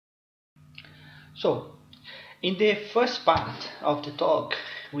So, in the first part of the talk,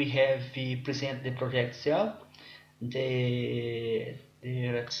 we present the project itself, the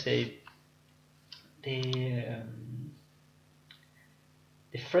let's say the um,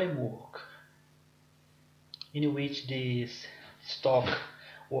 the framework in which this stock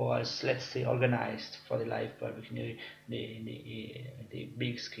was, let's say, organized for the live public in the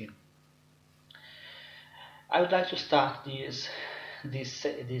big scheme. I would like to start this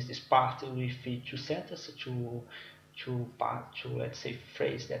part with two sentences to let's say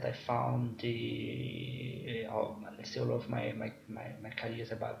phrase that I found let's say all of my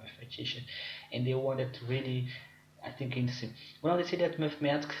careers about mathematician, and they wanted to really, I think, interesting. Well, they say that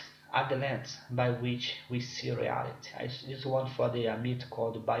mathematics are the lens by which we see reality. I use one for the myth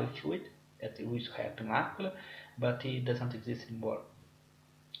called biofluid that used to happen actually, but it doesn't exist anymore.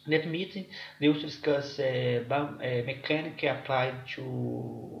 In that meeting, they used to discuss mechanics applied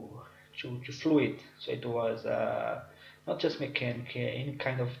to fluid. So it was not just mechanics, any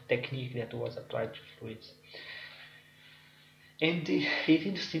kind of technique that was applied to fluids. And it's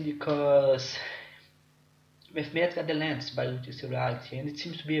interesting because mathematics are the lens by which you see reality, and it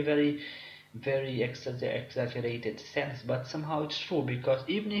seems to be a very exaggerated sense, but somehow it's true, because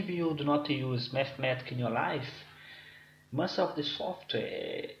even if you do not use mathematics in your life, most of the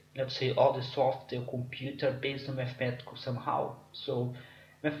software, let's say all the software, computer based on mathematical somehow. So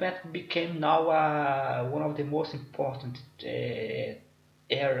mathematics became now one of the most important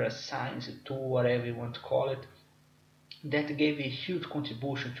areas, science tool, whatever you want to call it, that gave a huge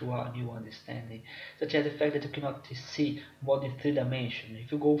contribution to our new understanding, such as the fact that you cannot see more than 3 dimensions.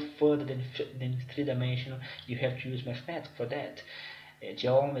 If you go further than 3 dimensional, you have to use mathematics for that.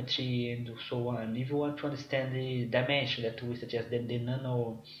 Geometry and so on. If you want to understand the dimension that we suggest, then the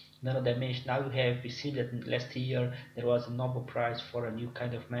nano dimension. Now we seen that last year there was a Nobel Prize for a new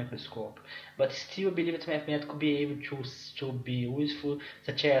kind of microscope, but still believe that mathematics could be able to be useful,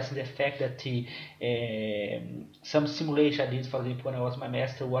 such as the fact that some simulation I did, for example, when I was my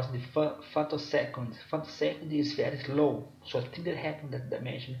master, was the femtosecond. Femtosecond is very slow, so a thing that happened in that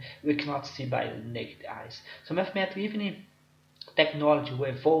dimension we cannot see by the naked eyes. So mathematics, even if technology will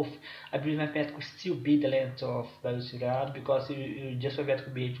evolve, I believe mathematics will still be the lens of biology, because you just mathematics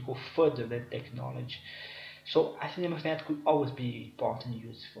will be able to go further than technology. So I think mathematics will always be important and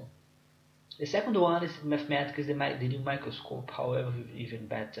useful. The second one is mathematics is the new microscope, however, even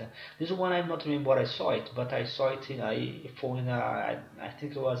better. This one I not remember what I saw it, but I saw it I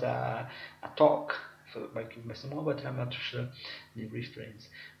think it was a talk by someone, but I'm not sure the reference.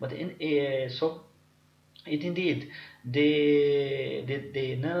 But so it indeed, the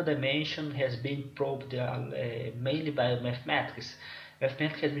nano dimension has been probed mainly by mathematics.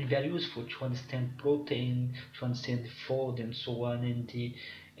 Mathematics has been very useful to understand protein, to understand the fold and so on,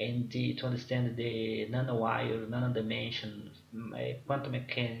 to understand the nanowire, nano dimension, quantum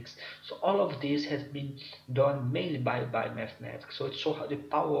mechanics. So all of this has been done mainly by mathematics. So it shows the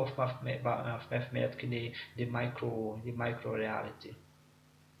power of mathematics in the micro reality.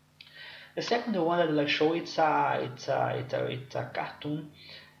 The second one that I'll show, it's a cartoon.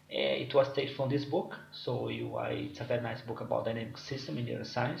 It was taken from this book, so it's a very nice book about dynamic system in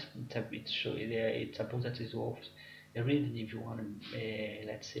neuroscience. It's a book that is worth reading if you want to,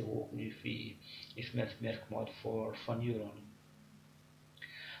 let's say, work with mathematical model for neuron.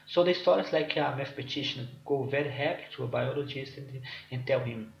 So the story is like a mathematician go very happy to a biologist and tell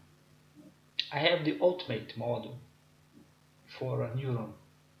him, I have the ultimate model for a neuron.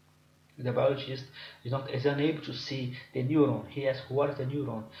 The biologist is unable to see the neuron. He asks, what is the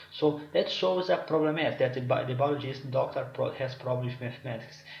neuron? So that shows a problem that the biologist doctor has problem with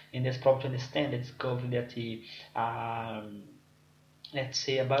mathematics, and there's problem to understand the discovery that let's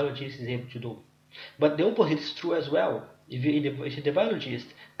say a biologist is able to do. But the opposite is true as well. If the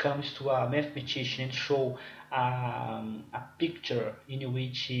biologist comes to a mathematician and show a picture in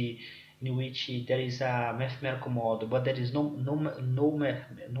which there is a mathematical model, but there is no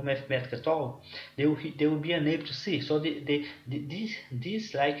mathematics at all, they will be unable to see. So this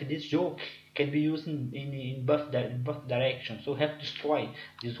joke can be used in both directions. So we have to destroy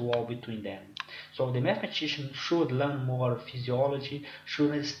this wall between them. So the mathematician should learn more physiology,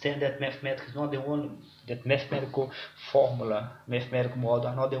 should understand that mathematics is not the only, that mathematical formula, mathematical model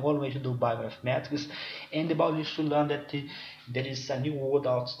are not the only way to do biomathematics, and the biologist should learn that there is a new world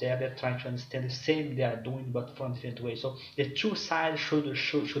out there that trying to understand the same they are doing, but from a different way. So the two sides should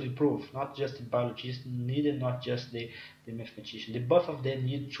improve, not just the biologist, neither not just the mathematician. The both of them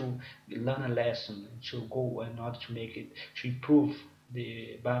need to learn a lesson to go in order to make it to improve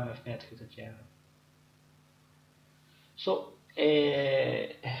the biomedical in general. So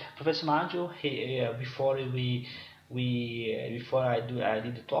Professor Maggio, before I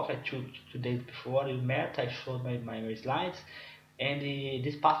did the talk, like 2 days before we met, I showed my slides, and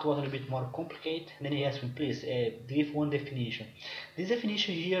this part was a little bit more complicated. And then he asked me, please give one definition. This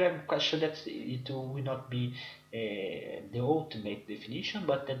definition here, I'm quite sure that it will not be the ultimate definition,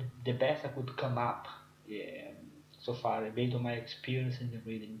 but the best I could come up so far based on my experience in the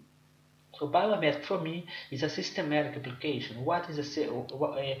reading. So biomedical for me is a systematic application. What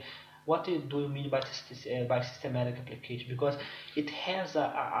do you mean by systematic application? Because it has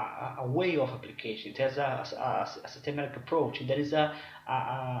a way of application. It has a systematic approach. There is there's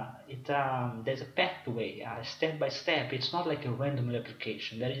a pathway, step by step. It's not like a random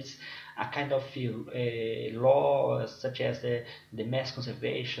application. There is a kind of law such as the mass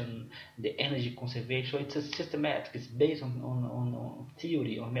conservation, the energy conservation. So it's a systematic. It's based on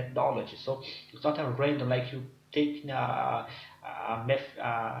theory, on methodology. So it's not a random like you take a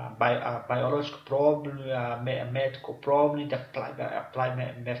biological problem, a medical problem, and apply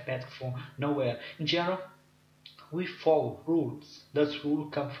mathematics from nowhere. In general, we follow rules. Those rules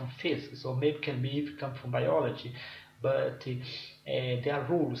come from physics, or maybe can be even come from biology, but there are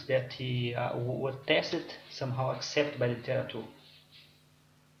rules that were tested, somehow accepted by the literature.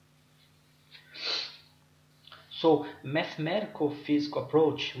 So mathematical physical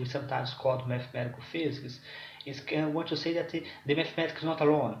approach, we sometimes call mathematical physics, I want to say that the mathematics is not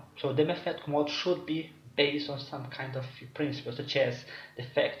alone. So the mathematical model should be based on some kind of principle, such as the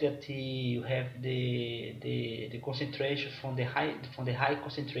fact that you have the concentration from the high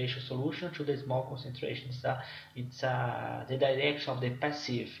concentration solution to the small concentration. It's the direction of the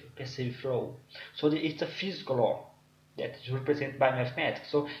passive flow. So it's a physical law that is represented by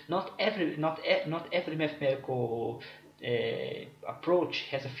mathematics. So not every mathematical approach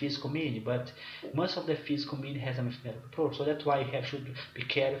has a physical meaning, but most of the physical meaning has a mathematical approach. So that's why you should be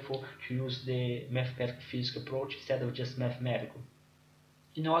careful to use the mathematical physical approach instead of just mathematical,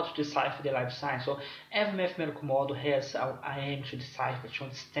 in order to decipher the life science. So every mathematical model has an aim to decipher, to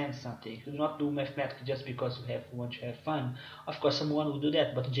understand something. You do not do mathematics just because you want to have fun. Of course, someone will do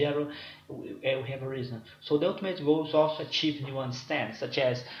that, but in general, we have a reason. So the ultimate goal is also achieve new understanding, such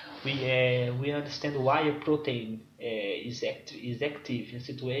as we understand why a protein is active in a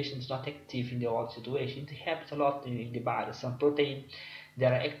situation, it's not active in the other situation. It happens a lot in the body. Some protein they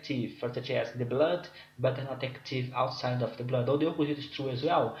are active, such as the blood, but they're not active outside of the blood. Or the opposite is true as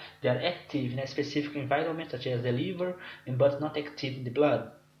well. They are active in a specific environment, such as the liver, but not active in the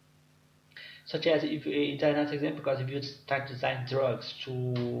blood. Such as, if it's another example, because if you start to design drugs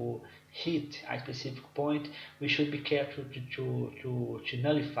to hit a specific point, we should be careful to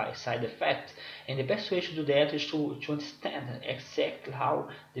nullify side effects. And the best way to do that is to understand exactly how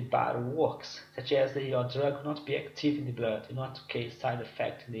the body works, such as your drug not be active in the blood, not cause side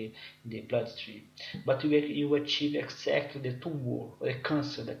effect in the bloodstream, but you achieve exactly the tumor or the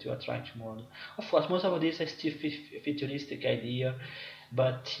cancer that you are trying to model. Of course, most of these are still futuristic idea,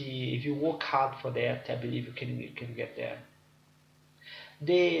 but if you work hard for that, I believe you can get there.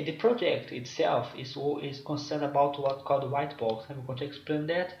 The project itself is concerned about what's called white box. I'm going to explain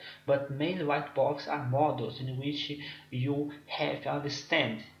that, but mainly white box are models in which you have to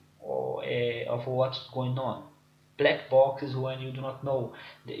understand of what's going on. Black box is when you do not know.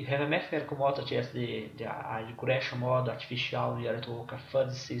 You have a mathematical model such as the regression model, artificial network, a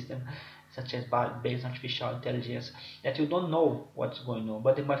fuzzy system, such as based on artificial intelligence, that you don't know what's going on,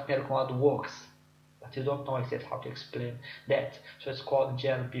 but the mathematical model works. But you don't know exactly how to explain that. So it's called, in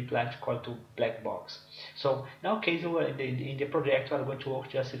general, people like to call it black box. So in our case, in the project, we are going to work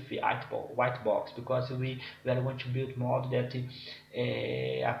just with the white box, because we are going to build model that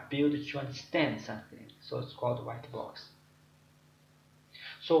are built to understand something. So it's called white box.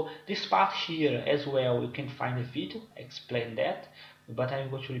 So this part here as well, you can find a video explain that, but I'm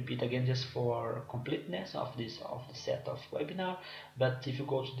going to repeat again just for completeness of the set of webinar. But if you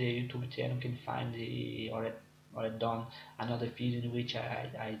go to the YouTube channel, you can find already done another video in which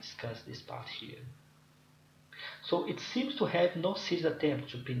I discuss this part here. So it seems to have no serious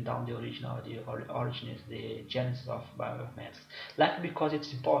attempt to pin down the origins, the genesis of biomathematics, likely because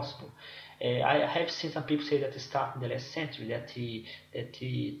it's impossible. I have seen some people say that it started in the last century, that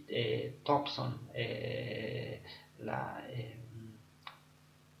Thompson,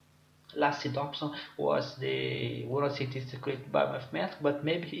 Lassie Thompson was the world scientist created by mathematics, but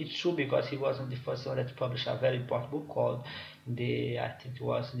maybe it's true because he wasn't the first one that published a very important book called I think it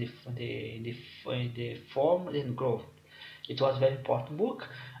was the Form and Growth. It was a very important book,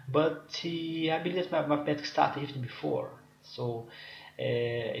 but I believe that mathematics started even before. So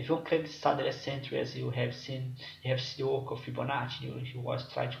if you claim to start the last century, as you have seen the work of Fibonacci, he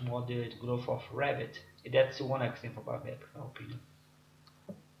was trying to model the growth of rabbit. That's one example of biomedical, in my opinion.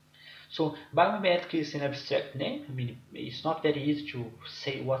 So biomedical is an abstract name. I mean, it's not very easy to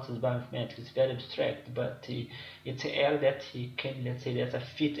say what is biomedical. It's very abstract, but it's an area that can, let's say, there's a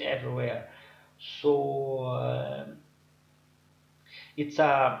fit everywhere. So in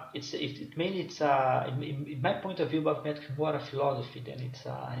my point of view, biomedical is more a philosophy than it's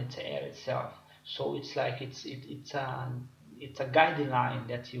an area itself. So it's like it's a guideline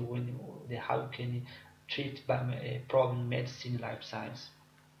that how you can treat problem medicine, life science.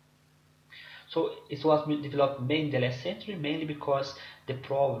 So it was developed mainly in the last century, mainly because the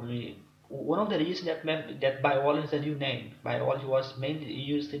problem. One of the reasons that biology is a new name. Biology was mainly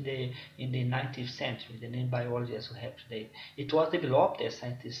used in the 19th century. The name biology as we have today. It was developed, as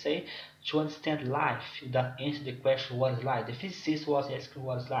scientists say, to understand life. That answer the question what is life. The physicist was asking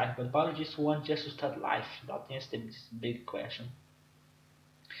what is life, but biologists want just to study life, not answer this big question.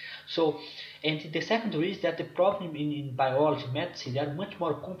 So, and the second reason is that the problem in biology, medicine, they are much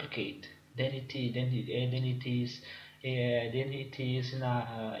more complicated than it is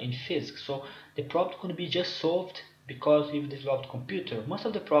in physics. So the problem could be just solved because we've developed computer. Most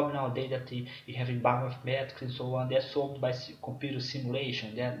of the problem nowadays that you have in biomathematics and so on, they're solved by computer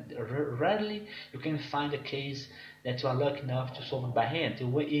simulation. Then rarely you can find a case that you are lucky enough to solve it by hand.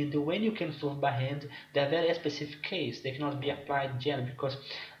 When you can solve by hand, they're very specific case. They cannot be applied in general because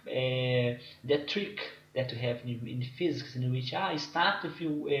the trick that we have in physics, in which start with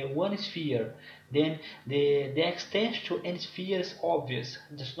one sphere, then the extension to any sphere is obvious.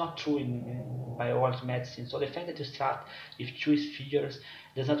 That's not true in biology, medicine. So the fact that you start with two spheres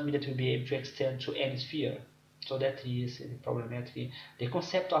does not mean that you'll be able to extend to any sphere. So that is problematic. The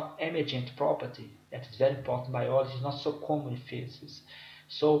concept of emergent property, that is very important in biology, is not so common in physics.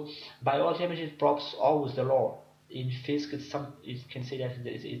 So biology emergent property is always the law. In physics, it can say that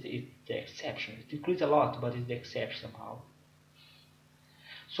it's the exception. It includes a lot, but it's the exception somehow.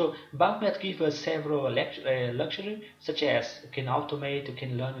 So Biomathematics gives us several luxury, such as you can automate, you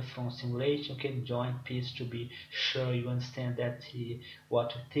can learn from simulation, you can join pieces to be sure you understand that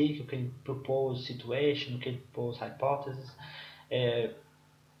what you think, you can propose situation, you can propose hypotheses.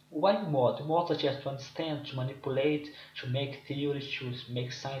 Why mod? Mod such as to understand, to manipulate, to make theories, to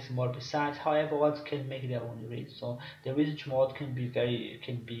make science more precise. However, others can make their own reason. So the reason to mod can be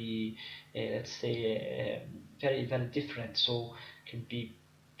let's say very very different. So can be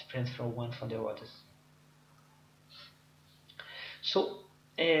different from one from the others. So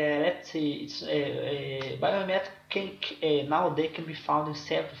let's see, it's biomathematics nowadays can be found in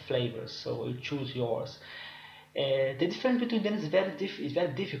several flavors. So you choose yours. The difference between them is very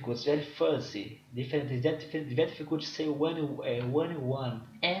difficult. It's very fuzzy. It's very difficult to say when one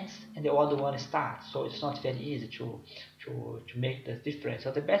ends and the other one starts. So it's not very easy to make the difference.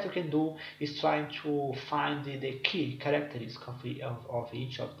 So the best you can do is trying to find the key characteristics of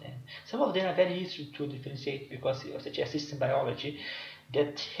each of them. Some of them are very easy to differentiate because such as system biology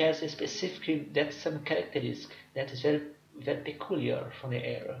that has a specific some characteristic that is very very peculiar from the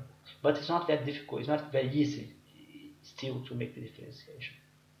area. But it's not very difficult. It's not very easy still to make the differentiation.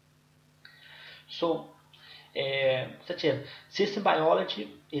 So, such as system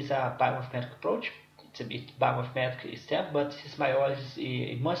biology is a biomathematical approach. It's a bit biomathematical itself, but system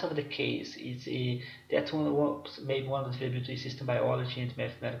biology, in most of the case, that's maybe one of the difference between system biology and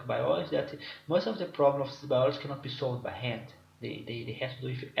mathematical biology. That most of the problems of system biology cannot be solved by hand. They have to do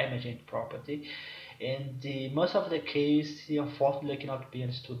with emergent property. And most of the case, unfortunately, cannot be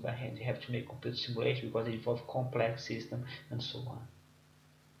understood by hand. You have to make computer simulation because they involve complex system and so on.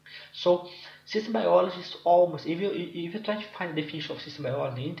 So, system biology is almost, if you try to find a definition of system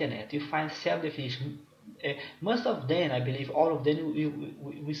biology on the internet, you find several definitions. Most of them, I believe, all of them,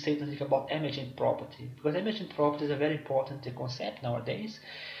 we say something about emergent property because emergent property is a very important concept nowadays.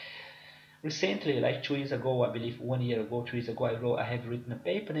 Recently, like 2 years ago, I believe 1 year ago, 2 years ago, I have written a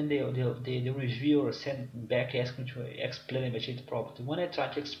paper and the reviewer sent back asking to explain emergent property. When I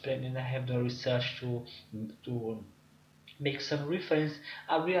try to explain and I have done research to make some reference,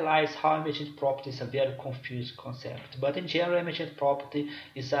 I realize how emergent property is a very confused concept. But in general, emergent property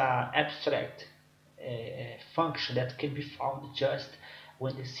is an abstract function that can be found just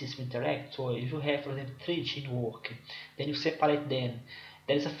when the system interacts. So if you have, for example, 3 genes working, then you separate them.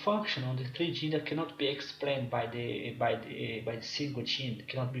 There is a function on the 3 gene that cannot be explained by the single gene. It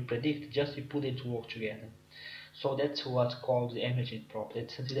cannot be predicted. Just you put it to work together. So that's what's called the emergent property.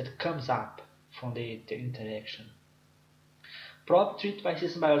 It's something that comes up from the interaction. Property treated by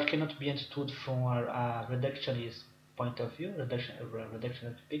system biology cannot be understood from a reductionist point of view, reduction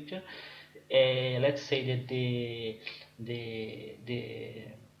of the picture. Let's say that the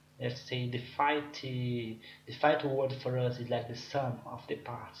let's say the fight word for us is like the sum of the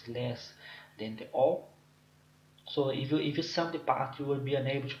parts less than the all. So if you sum the parts, you will be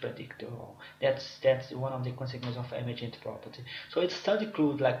unable to predict the whole. That's one of the consequences of emergent property. So it study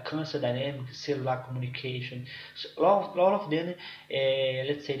includes like cancer dynamics, cellular communication. So all of them,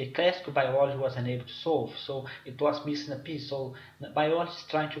 let's say the classical biology was unable to solve. So it was missing a piece. So biology is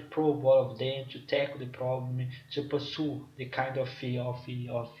trying to probe all of them, to tackle the problem, to pursue the kind of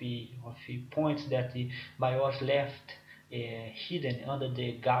points that the biology left hidden under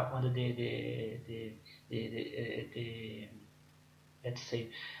the gap, under the let's say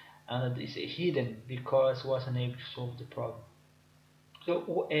under this hidden because was unable to solve the problem. So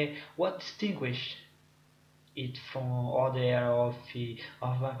what distinguished it from other area of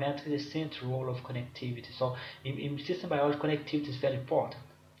mathematics is the central role of connectivity. So in system biology, connectivity is very important.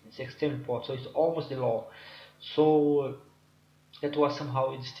 It's extremely important. So it's almost the law. So that was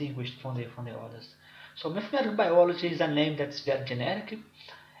somehow distinguished from the others. So mathematical biology is a name that's very generic.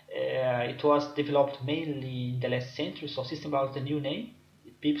 It was developed mainly in the last century, so system biology is a new name.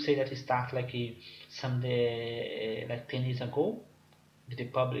 People say that it started like like 10 years ago with the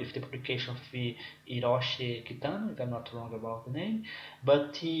publication of Hiroshi Kitano, if I'm not wrong about the name.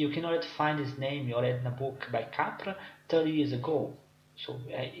 But you can already find his name already in a book by Capra 30 years ago. So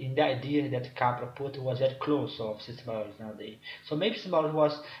in the idea that Capra put was very close of system biology nowadays. So maybe system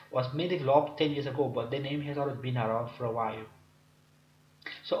biology was mainly developed 10 years ago, but the name has already been around for a while.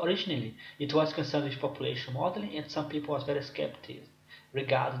 So originally, it was concerned with population modeling, and some people was very skeptical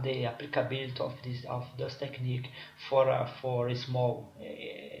regarding the applicability of this technique for a small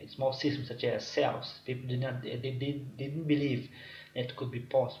systems such as cells. People didn't believe that could be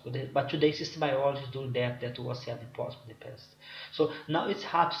possible. But today, system biology is doing that was said impossible in the past. So now it's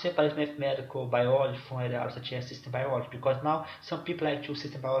hard to separate mathematical biology from areas such as system biology, because now some people like to use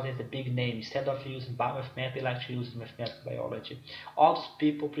system biology as a big name. Instead of using biomathematics, they like to use mathematical biology. Other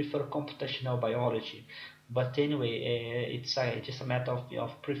people prefer computational biology. But anyway, it's just a matter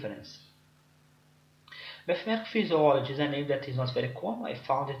of preference. Mathematical physiology is a name that is not very common. I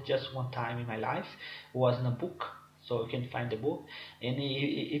found it just one time in my life. It was in a book, so you can find the book. And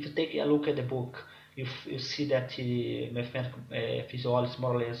if you take a look at the book, you see that mathematical physiology is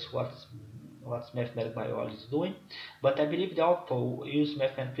more or less what mathematical biology is doing. But I believe the author used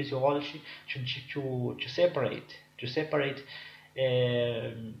mathematical physiology to separate.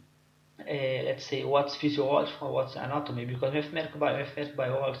 Let's say what's physiology from what's anatomy, because mathematical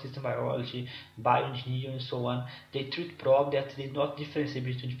biology, system biology, bioengineering and so on, they treat problems that they not differentiate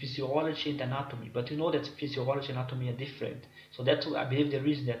between physiology and anatomy, but you know that physiology and anatomy are different. So that's, I believe, the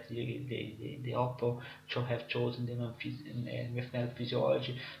reason that the author should have chosen the mathematical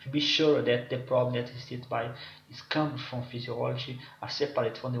physiology, to be sure that the problem that is treated by is comes from physiology are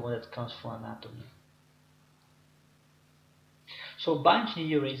separate from the one that comes from anatomy. So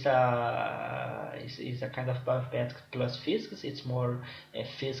bioengineering is a kind of biomathematics plus physics. It's more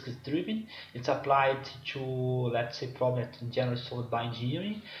physics driven. It's applied to, let's say, problems in general solved by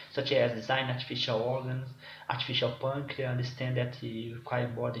engineering, such as design artificial organs, artificial pancreas. Understand that you require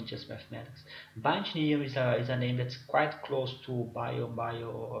more than just mathematics. Bioengineering is a name that's quite close to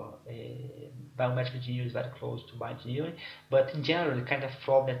biomedical engineering is very close to bioengineering, but in general, the kind of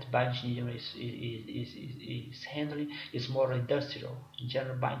problem that bioengineering is handling is more industrial. In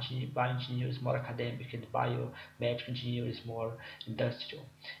general, bioengineering is more academic, and biomedical engineering is more industrial.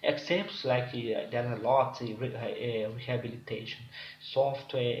 Examples like there are a lot rehabilitation,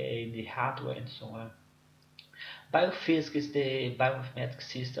 software, the hardware, and so on. Biophysics is the biomathematics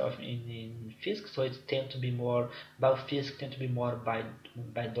system in physics, so it tends to be more biophysics tend to be more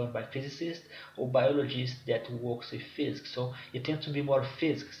done by physicists or biologists that works with physics. So it tends to be more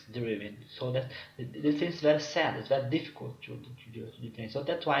physics driven. So that the thing is very sad. It's very difficult to differentiate. So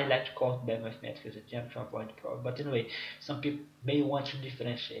that's why I like to call it biomathematics as a term to avoid the problem. But anyway, some people may want to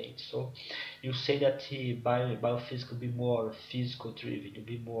differentiate. So you say that biophysics will be more physical driven, to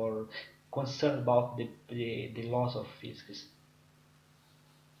be more concerned about the laws of physics.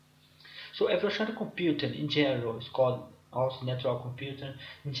 So evolutionary computing in general is called also natural computing.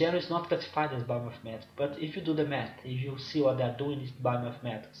 In general, it's not classified as biomathematics, but if you do the math, if you see what they're doing, it's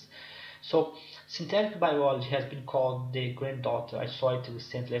biomathematics. So synthetic biology has been called the granddaughter. I saw it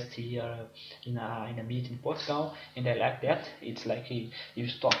recently last year in a meeting in Portugal, and I like that. It's like if you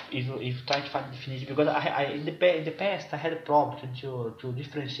try to find the definition, because in the past I had a problem to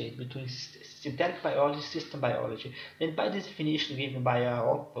differentiate between synthetic biology and system biology. And by this definition given by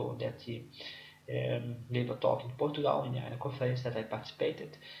author that gave a talk in Portugal in a conference that I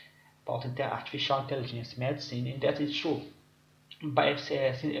participated about artificial intelligence medicine, and that is true. By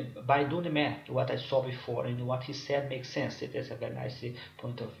doing the math, what I saw before and what he said makes sense. It is a very nice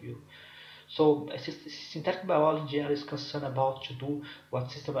point of view. So synthetic biology is concerned about to do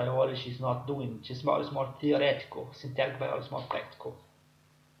what system biology is not doing. It's more theoretical. Synthetic biology is more practical.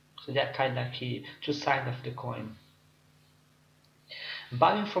 So that kind of two sides of the coin.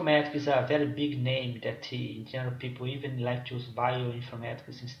 Bioinformatics is a very big name that in general people even like to use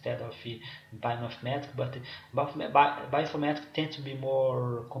bioinformatics instead of biomathematics, but bioinformatics tends to be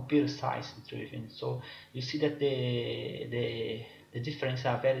more computer science driven. So you see that the difference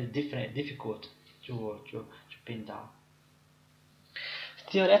are very difficult to pin down.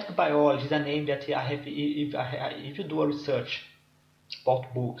 Theoretical biology is a name that I have if you do a research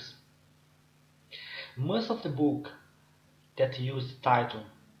about books. Most of the book that use the title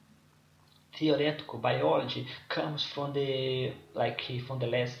theoretical biology comes from the last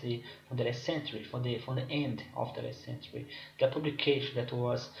century, from the end of the last century. The publication that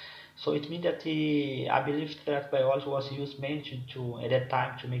was, so it means that I believe that biology was used mainly to at that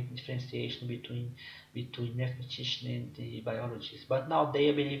time to make differentiation between mathematicians and the biologists. But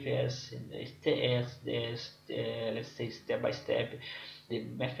nowadays I believe as let's say step by step, the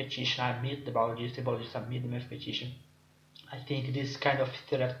mathematicians are meet the biologists are meet the mathematician. I think this kind of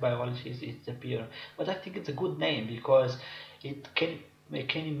theoretical biology is disappearing, but I think it's a good name because it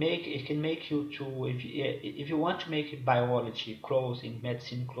can make you to if you want to make biology close in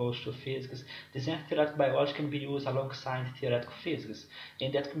medicine close to physics, this theoretical biology can be used alongside theoretical physics,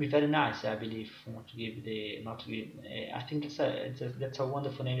 and that can be very nice. I believe to give the not to give. I think that's a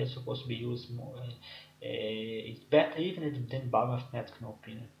wonderful name that's supposed to be used more. It's better even than biomedical, in my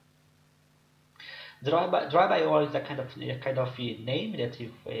opinion. Dry biology is a kind of a name that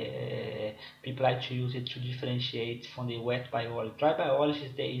if, people like to use it to differentiate from the wet biology. Dry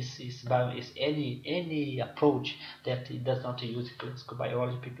biology is any approach that it does not use classical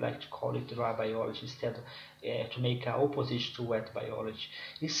biology. People like to call it dry biology instead to make an opposition to wet biology.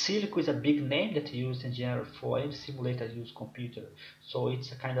 In silico is a big name that is used in general for any simulator use computer. So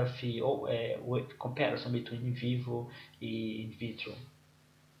it's a kind of comparison between in vivo and in vitro.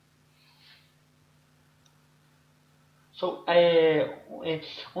 So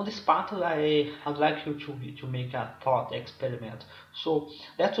on this part, I'd like you to make a thought experiment. So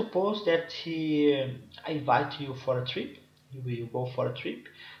let's suppose that I invite you for a trip. You will go for a trip,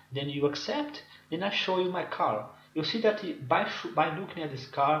 then you accept. Then I show you my car. You see that by looking at this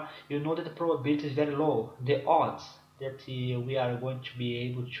car, you know that the probability is very low. The odds that we are going to be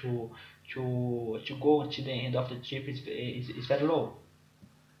able to go until the end of the trip is very low.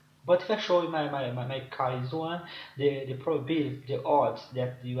 But if I show you my car is one, the probability, the odds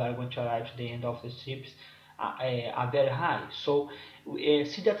that you are going to arrive to the end of the trip are very high. So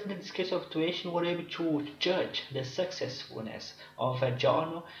see that in this case of situation, we're able to judge the successfulness of a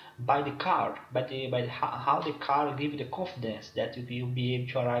journal by the car, how the car gives the confidence that you will be able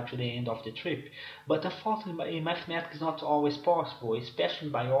to arrive to the end of the trip. But unfortunately, in mathematics, it's not always possible, especially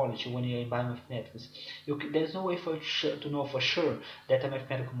in biology. When you're in biomathematics, there's no way to know for sure that a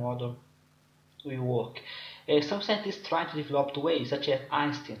mathematical model will work. Some scientists try to develop ways, such as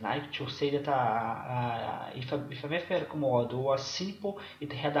Einstein, like to say that if a mathematical model was simple,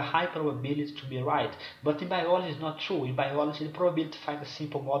 it had a high probability to be right. But in biology, it's not true. In biology, the probability to find a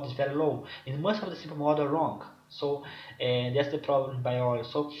simple model is very low, and most of the simple model are wrong. So that's the problem in biology.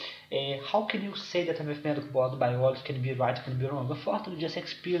 So how can you say that a mathematical model biology can be right, can be wrong? Unfortunately, just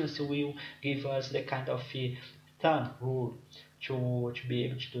experience will give us the kind of thumb rule to be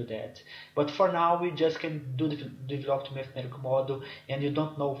able to do that. But for now, we just can develop the mathematical model, and you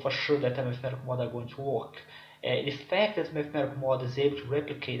don't know for sure that a mathematical model are going to work. The fact that mathematical model is able to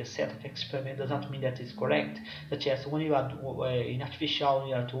replicate a set of experiments does not mean that it's correct. Such as when you are in artificial,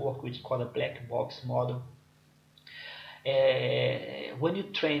 you have to work with called a black box model. When you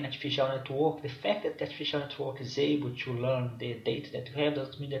train artificial network, the fact that the artificial network is able to learn the data that you have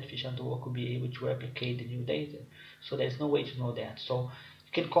doesn't mean that artificial network will be able to replicate the new data. So there's no way to know that. So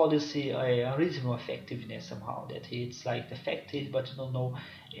you can call this a unreasonable effectiveness somehow, that it's like effective, but you don't know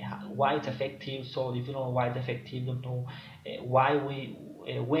why it's effective. So if you don't know why it's effective, you don't know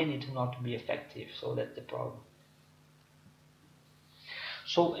when it will not be effective. So that's the problem.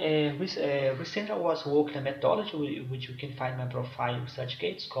 So recently I was working a methodology which you can find in my profile research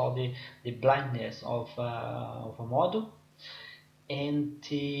case called the blindness of a model. And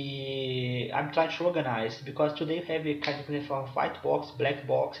I'm trying to organize because today you have a kind of white box, black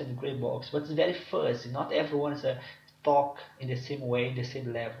box, and gray box, but it's very fuzzy. Not everyone is talk in the same way, the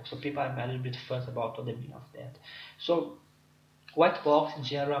same level. So people are a little bit fussed about what the meaning of that. So white box in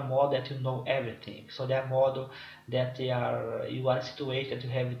general are more that you know everything. So they are model that they are you are situated that you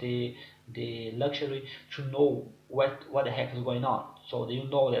have the luxury to know what the heck is going on. So you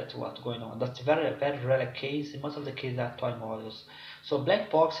know that what's going on. That's very rare case. In most of the cases are toy models. So black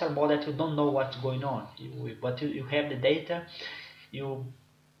box are more that you don't know what's going on. But you have the data. You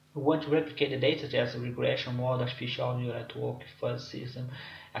want to replicate the data as a regression model, artificial neural network, fuzz system,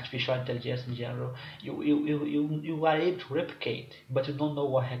 artificial intelligence in general. You are able to replicate, but you don't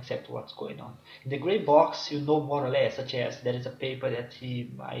know exactly what's going on. In the gray box, you know more or less, such as there is a paper that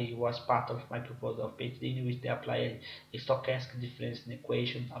I was part of my proposal of PhD in which they apply a stochastic difference in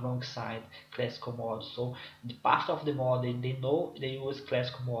equation alongside classical models. So the part of the model they know they use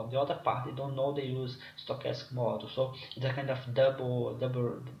classical model, the other part they don't know they use stochastic model. So it's a kind of double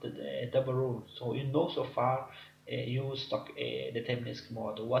rule. So you know so far use deterministic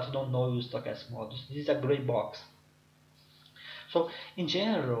model. What you don't know use stochastic models. This is a gray box. So in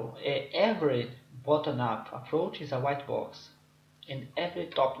general, every bottom-up approach is a white box, and every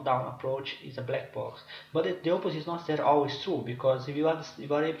top-down approach is a black box. But the opposite is not that always true, because if you are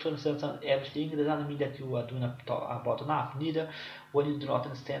able to understand everything, it doesn't mean that you are doing a bottom-up. Neither when you do not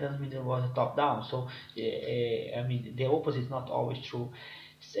understand doesn't mean it was a top-down. So I mean the opposite is not always true.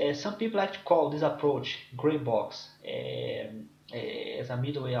 Some people like to call this approach gray box as a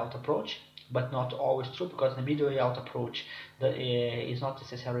middle way out approach, but not always true, because the middle way out approach is not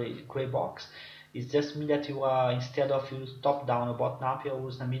necessarily gray box. It just means that you are, instead of use top down or bottom up, you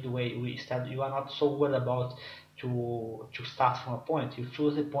use the middle way. You are not so worried about to start from a point. You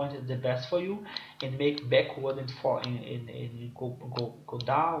choose the point that's the best for you and make backward and forward and go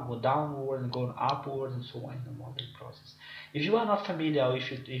downward and go upward and so on in the modeling process. If you are not familiar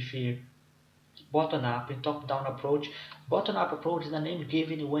if you bottom-up and top-down approach. Bottom-up approach is the name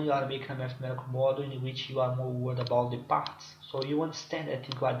given when you are making a mathematical model in which you are more worried about the parts. So you understand I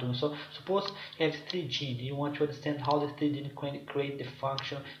think you are doing. So suppose you have 3 genes. You want to understand how the 3 genes create the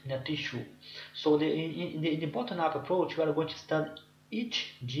function in a tissue. So in the bottom-up approach, you are going to study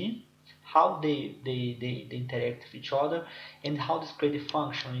each gene, how they interact with each other, and how this create a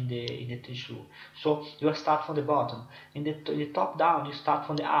function in the tissue. So you start from the bottom. In the top down, you start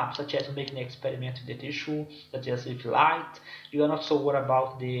from the up, such as making an experiment with the tissue, such as with light. You are not so worried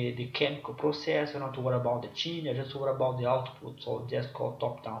about the chemical process. You're not worried about the gene. You're just worried about the output. So that's called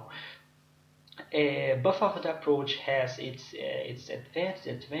top down. Both of the approach has its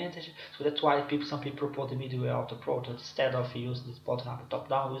advantage, so that's why some people propose the middle way out approach instead of using this bottom up and top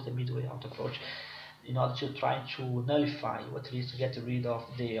down. Use the middle way out approach in order to try to nullify, or at least to get rid of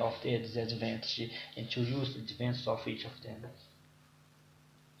the disadvantage and to use the advantage of each of them.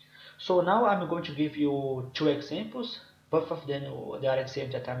 So now I'm going to give you 2 examples. Both of them they are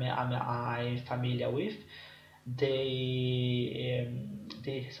examples that I'm familiar with. They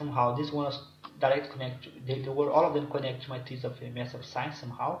somehow, this one was direct connect. They were all of them connect to my thesis of Master of Science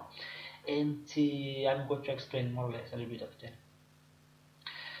somehow, and I'm going to explain more or less a little bit of them.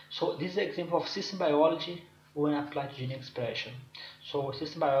 So this is an example of system biology when applied to gene expression. So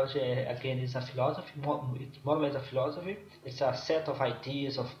system biology again is a philosophy. It's more or less a philosophy. It's a set of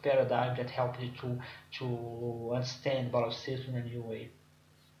ideas, of paradigms that help you to understand biology system in a new way.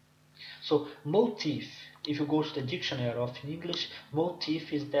 So motif, if you go to the dictionary of English,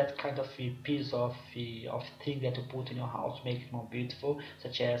 motif is that kind of a piece of thing that you put in your house, make it more beautiful,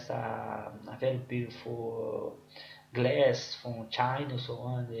 such as a very beautiful glass from China and so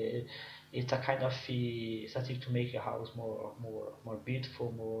on. It's a kind of something to make your house more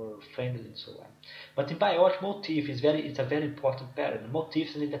beautiful, more friendly and so on. But in biology, motif is it's a very important pattern. Motif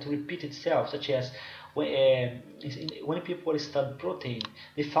is something that repeats itself, such as when people study protein,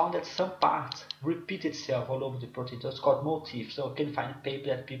 they found that some parts repeat itself all over the protein. So it's called motif. So you can find a paper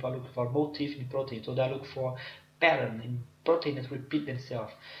that people are looking for motif in protein. So they look for pattern in protein that repeat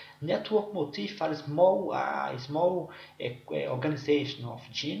themselves. Network motif are small organization of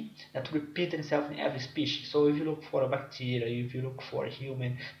genes that repeat themselves in every species. So if you look for a bacteria, if you look for a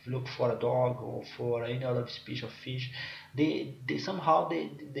human, if you look for a dog or for any other species of fish, they somehow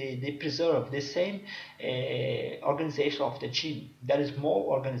preserve the same organization of the gene. There is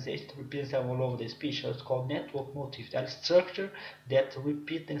more organization that repeat themselves all over the species. It's called network motif. That is structure that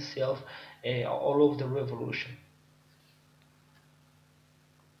repeat themselves all over the evolution.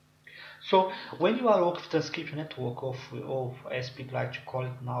 So when you are working with transcription network of as people like to call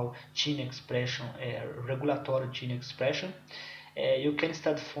it now, gene expression, regulatory gene expression, you can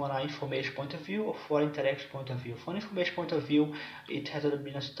study from an information point of view or for interaction point of view. From information point of view, it has already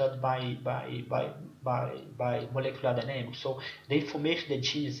been studied by molecular dynamics. So the information the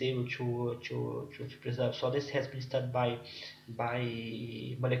gene is able to preserve. So this has been studied by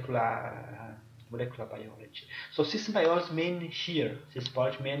molecular biology. So system biology mainly here, system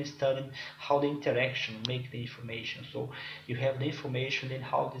biology mainly studying how the interaction make the information. So you have the information and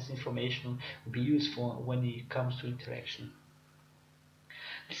how this information will be used for when it comes to interaction.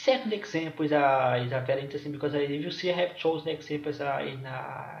 The second example is a very interesting because if you see I have chosen the examples I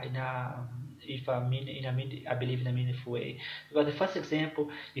believe in a meaningful way. Because the first example,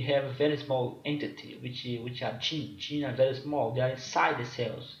 you have a very small entity which are genes. Genes are very small. They are inside the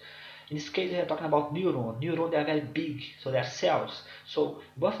cells. In this case, we are talking about neurons. Neurons, they are very big, so they are cells. So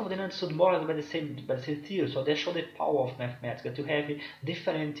both of them understood more or less by the same theory. So they show the power of mathematics, that you have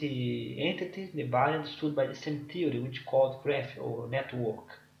different entities, the body understood by the same theory, which is called graph or network.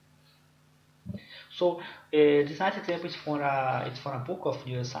 So this nice example is from a book of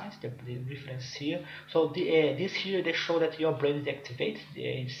neuroscience, the reference here. So this here, they show that your brain is activated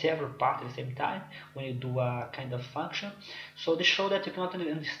in several parts at the same time when you do a kind of function. So they show that you cannot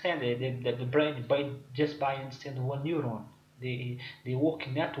understand the brain just by understanding one neuron, the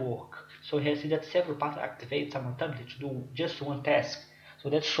working network. So you see that several parts activate simultaneously to do just one task. So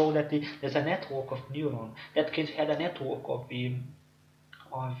that shows that there's a network of neurons. That case had a network of the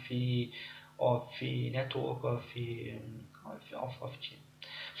network of gene.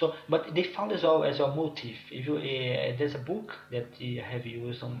 So, but they found as well as a motif. If you there's a book that I have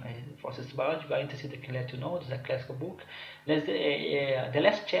used on for system biology. If you are interested, I can let you know. It's a classical book. There's the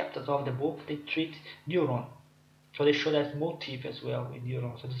last chapters of the book. They treat neuron. So they show that motif as well in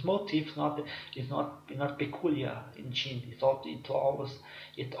neurons. So this motif is not peculiar in gene. It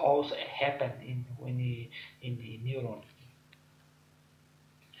also happen in the neuron.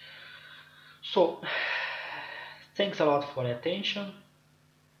 So, thanks a lot for your attention.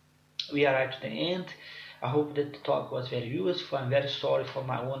 We arrived to the end. I hope that the talk was very useful. I'm very sorry for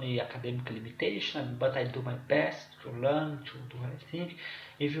my only academic limitation, but I do my best to learn, to do everything.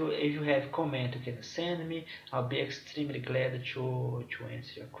 If you have comment, you can send me. I'll be extremely glad to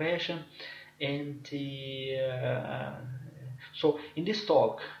answer your question. And so in this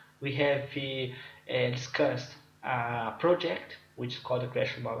talk, we have discussed a project which is called the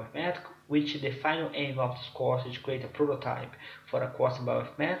Caption Biomathematics, which the final aim of this course is to create a prototype for a course in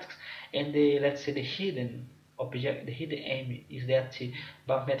biomathematics, and let's say the hidden aim is that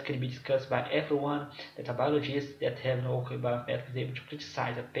biomathematics can be discussed by everyone, that a biologist that have no work in biomathematics is able to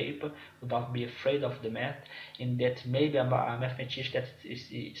criticize a paper without being afraid of the math, and that maybe a mathematician that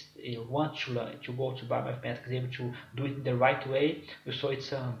wants to learn to go to biomathematics is able to do it in the right way. So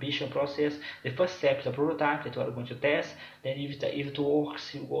it's an ambitious process. The first step is a prototype that we are going to test. Then if it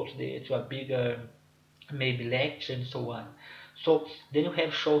works, you go to a bigger maybe lecture and so on. So then you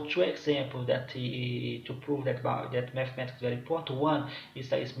have shown two examples that to prove that mathematics is very important. One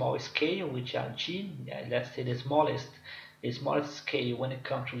is a small scale, which are gene. Let's say the smallest scale when it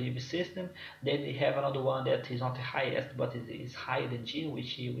comes to living system. Then we have another one that is not the highest, but is higher than gene,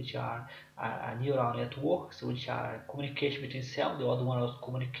 which are neural networks, which are communication between cells. The other one is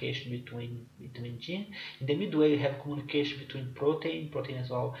communication between gene. In the midway, you have communication between protein as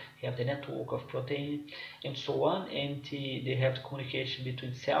well. You have the network of protein and so on. And they have communication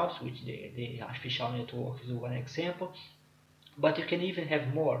between cells, which the artificial network is one example. But you can even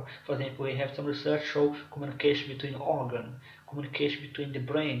have more. For example, we have some research show communication between organ, communication between the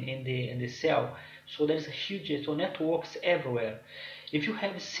brain and the cell. So there is a huge networks everywhere. If you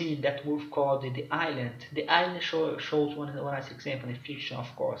have seen that movie called The Island, The Island shows one nice example in fiction,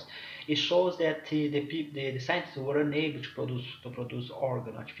 of course. It shows that the scientists were unable to produce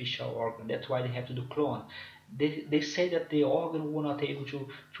artificial organ. That's why they have to do clone. They say that the organ were not able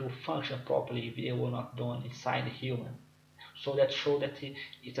to function properly if they were not done inside the human. So that show that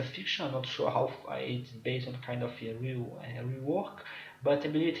it's a fiction. I'm not sure how it's based on kind of a real work, but I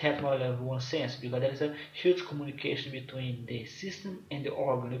believe it has more than one sense because there is a huge communication between the system and the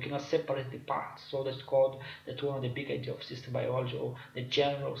organ. You cannot separate the parts. So that's one of the big ideas of system biology, or the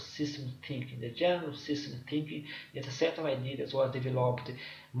general system thinking. The general system thinking is a set of ideas that was developed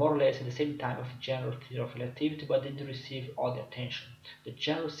more or less at the same time of general theory of relativity, but didn't receive all the attention. The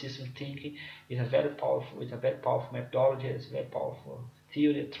general system thinking is a very powerful methodology. It's a very powerful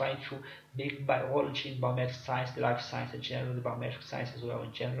theory trying to make biology, biomedical science, the life science in general, the biomedical science as well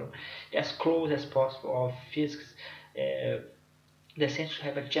in general, as close as possible of physics. The sense to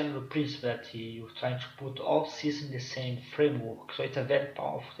have a general principle that you're trying to put all systems in the same framework. So it's a very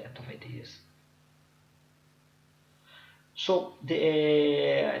powerful set of ideas. So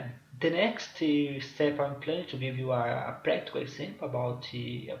the next step, I'm planning to give you a practical example about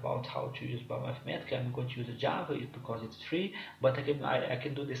how to use Biomathematicson. I'm going to use Java because it's free, but I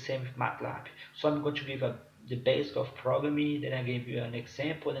can do the same with MATLAB. So I'm going to give the basic of programming, then I give you an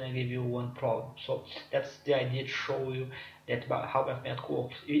example, then I give you one problem. So that's the idea, to show you that about how Mathematical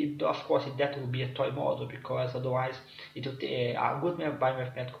works. Of course, that will be a toy model, because otherwise it will a good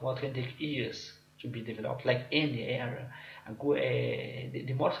biomedical model can take years to be developed, like any area.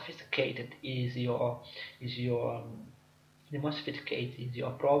 The more sophisticated the more sophisticated is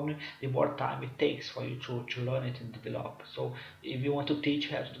your problem, the more time it takes for you to learn it and develop. So if you want to teach,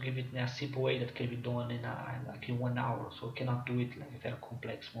 you have to give it in a simple way that can be done like in 1 hour. So you cannot do it like a very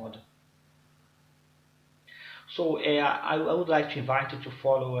complex model. So I would like to invite you to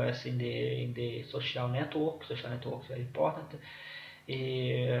follow us in the social network. Social network is very important.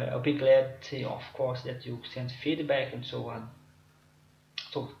 I'll be glad, of course, that you send feedback and so on.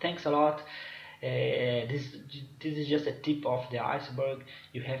 So thanks a lot. This is just a tip of the iceberg.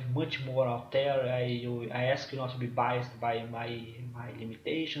 You have much more out there. I ask you not to be biased by my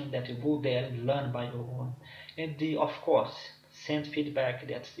limitation. That you go there and learn by your own. And of course, send feedback.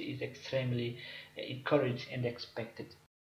 That is extremely encouraged and expected.